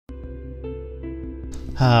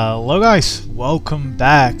Hello guys, welcome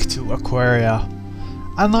back to Aquaria.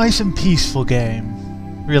 A nice and peaceful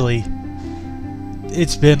game. Really.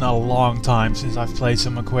 It's been a long time since I've played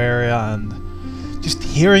some Aquaria, and just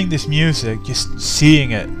hearing this music, just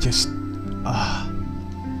seeing it, just...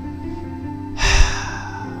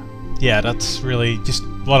 yeah, that's really just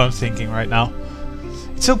what I'm thinking right now.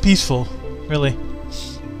 It's so peaceful, really.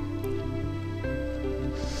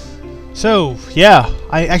 So, yeah,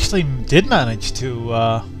 I actually did manage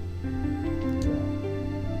to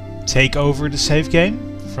take over the save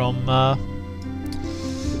game from my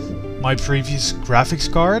previous graphics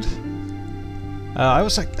card. I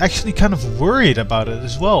was actually kind of worried about it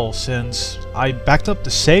as well, since I backed up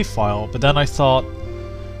the save file, but then I thought,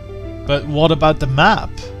 but what about the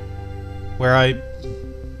map, where I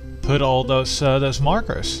put all those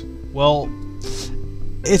markers? Well,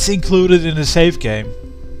 it's included in the save game.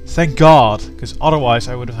 Thank God, because otherwise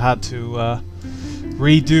I would have had to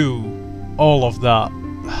redo all of that.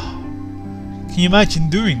 Can you imagine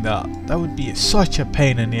doing that? That would be such a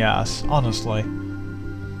pain in the ass, honestly.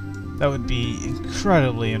 That would be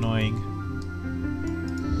incredibly annoying.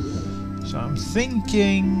 So I'm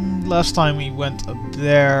thinking, last time we went up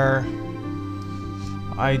there,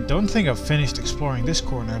 I don't think I've finished exploring this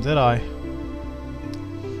corner, did I?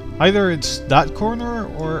 Either it's that corner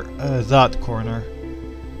or that corner.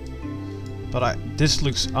 But this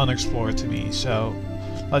looks unexplored to me, so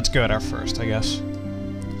let's go there first, I guess.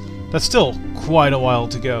 That's still quite a while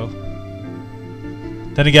to go.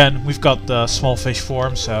 Then again, we've got the small fish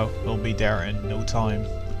form, so we'll be there in no time.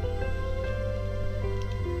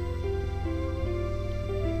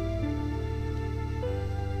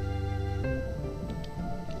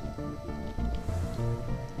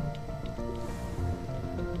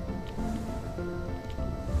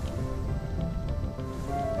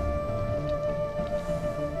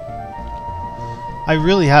 I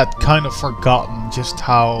really had kind of forgotten just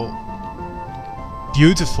how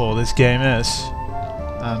beautiful this game is.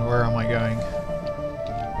 And where am I going?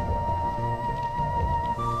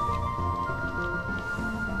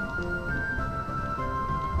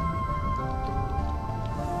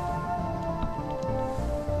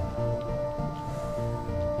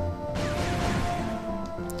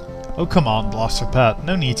 Oh come on, Blaster Pet,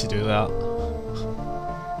 no need to do that.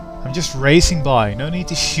 I'm just racing by, no need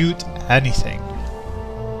to shoot anything.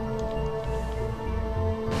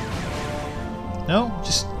 No,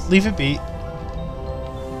 just leave it be.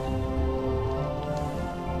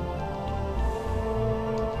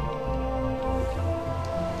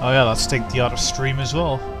 Oh yeah, let's take the other stream as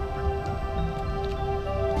well.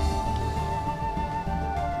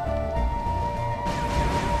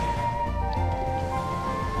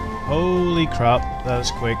 Holy crap, that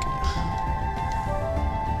was quick.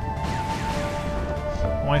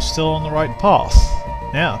 Am I still on the right path?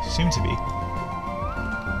 Yeah, seem to be.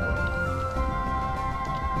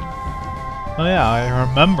 Oh yeah, I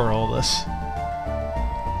remember all this.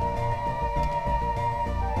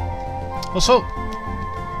 Also,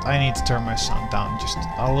 I need to turn my sound down just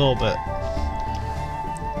a little bit.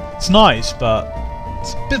 It's nice, but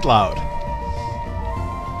it's a bit loud.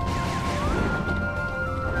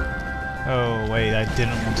 Oh wait, I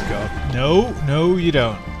didn't want to go up. No, no you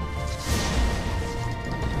don't.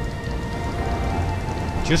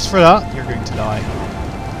 Just for that, you're going to die.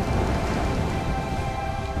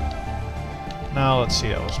 Now let's see,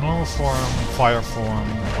 that was normal form, fire form,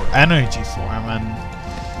 or energy form, and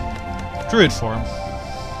druid form.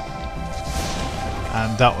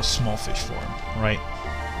 And that was small fish form, right?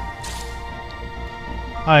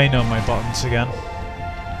 I know my buttons again.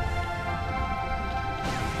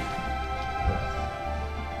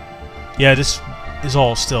 Yeah, this is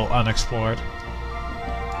all still unexplored.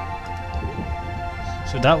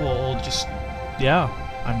 So that will all just... yeah,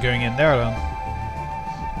 I'm going in there then.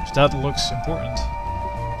 That looks important.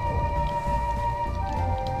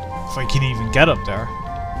 If I can even get up there.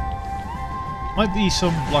 Might be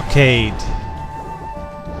some blockade.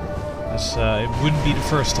 As it wouldn't be the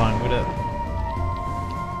first time, would it?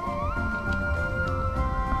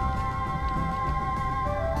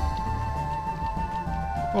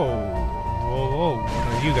 Whoa, whoa, whoa, what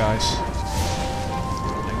are you guys?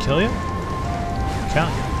 Can I kill you? I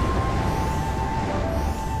can't.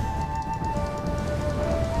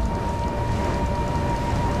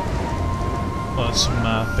 Some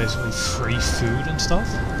basically free food and stuff,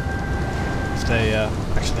 if they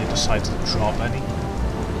actually decide to drop any.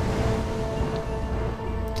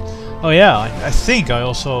 Oh yeah, I think I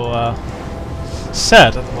also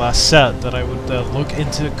said at the last set that I would look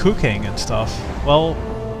into cooking and stuff. Well,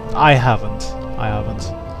 I haven't.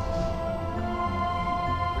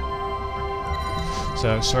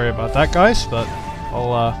 So sorry about that, guys, but I'll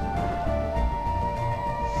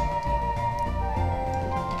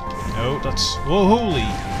no, that's... Whoa, holy!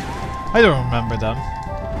 I don't remember them.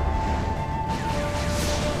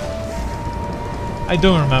 I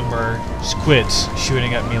don't remember squids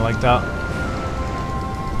shooting at me like that.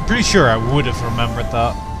 I'm pretty sure I would have remembered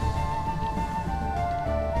that.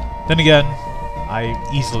 Then again, I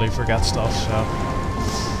easily forget stuff, so...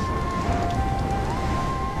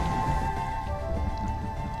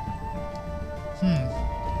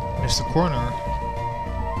 Missed the corner.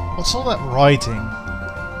 What's all that writing?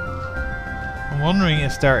 I'm wondering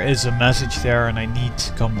if there is a message there and I need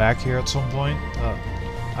to come back here at some point, but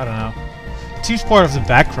I don't know. It seems part of the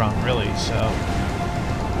background, really, so...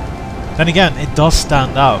 Then again, it does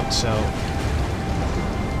stand out, so...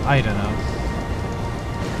 I don't know.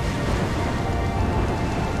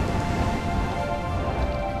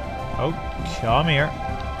 Oh, come here.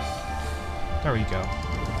 There we go.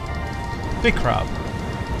 Big crab.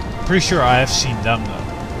 Pretty sure I have seen them, though.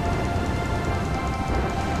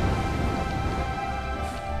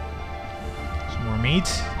 Meat?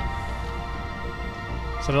 Is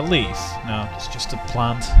that a leaf? No, it's just a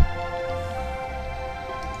plant.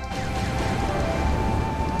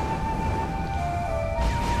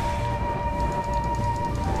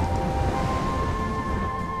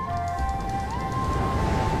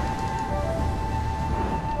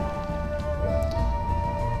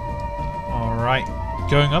 Alright,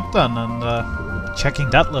 going up then and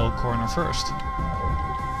checking that little corner first.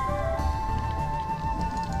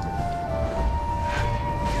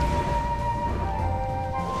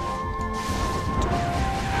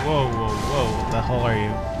 Whoa, whoa, whoa, what the hell are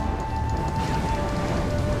you?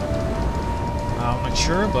 I'm not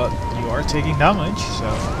sure, but you are taking damage, so...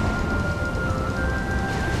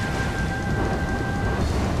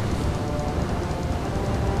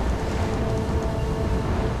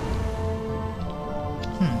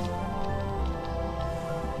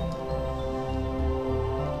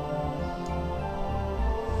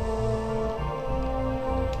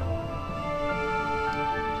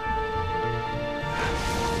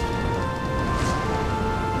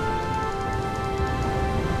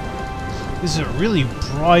 This is a really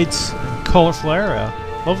bright and colorful area.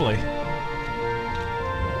 Lovely.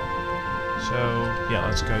 So, yeah,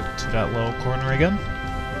 let's go to that little corner again.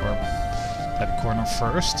 Or that corner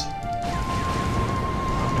first.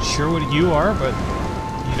 I'm not sure what you are, but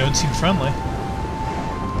you don't seem friendly.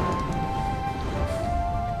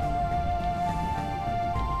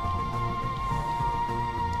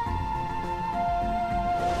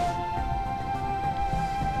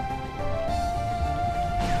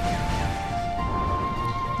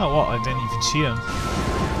 Oh, what? I didn't even see him.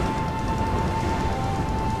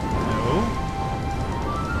 No.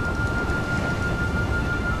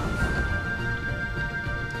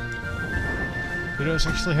 Do those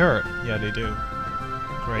actually hurt? Yeah, they do.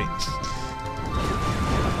 Great.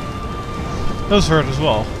 Those hurt as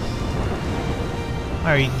well.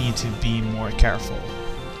 I need to be more careful.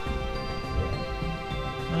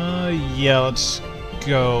 Yeah, let's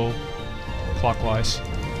go clockwise.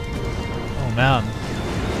 Oh man.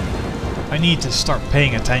 I need to start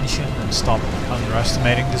paying attention and stop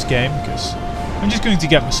underestimating this game, because I'm just going to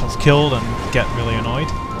get myself killed and get really annoyed.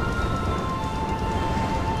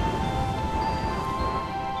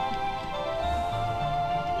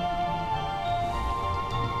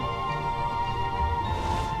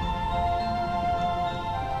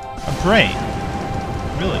 A brain?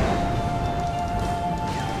 Really?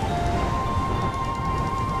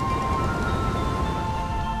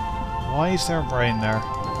 Why is there a brain there?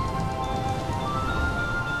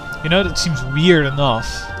 You know, that seems weird enough.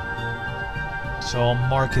 So I'll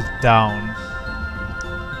mark it down.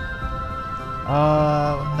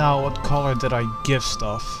 Now what color did I give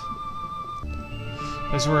stuff?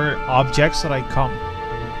 Those were objects that I can't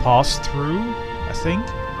pass through, I think.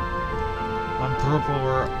 And purple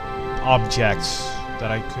were objects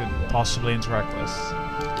that I could possibly interact with.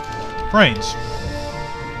 Brains.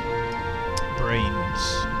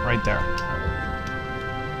 Brains. Right there.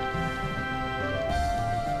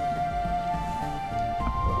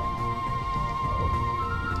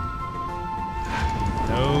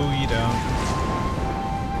 No, you don't.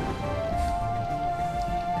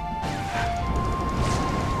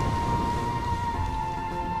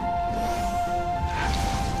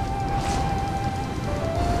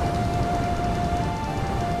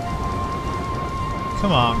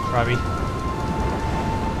 Come on, Krabby.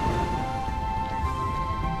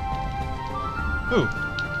 Ooh.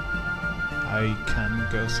 I can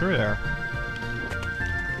go through there.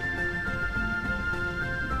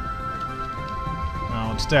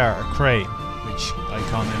 Now it's there, a crate. which I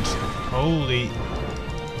can't instantly. Holy.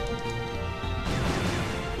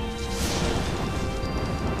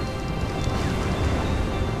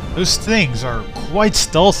 Those things are quite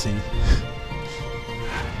stealthy.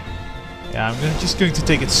 Yeah, I'm just going to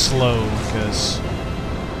take it slow because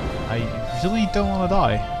I really don't want to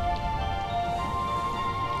die.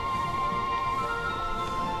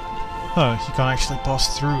 Huh, you can't actually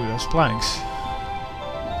pass through those planks.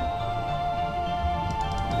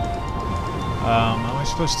 Am I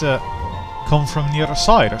supposed to come from the other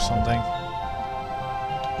side or something?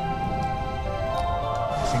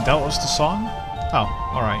 I think that was the song? Oh,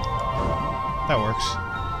 alright. That works.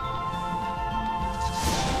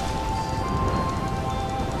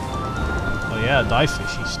 Oh yeah, die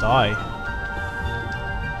fishies, die.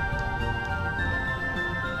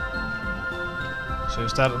 So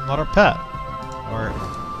is that another pet? Or...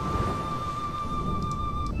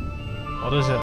 what is it?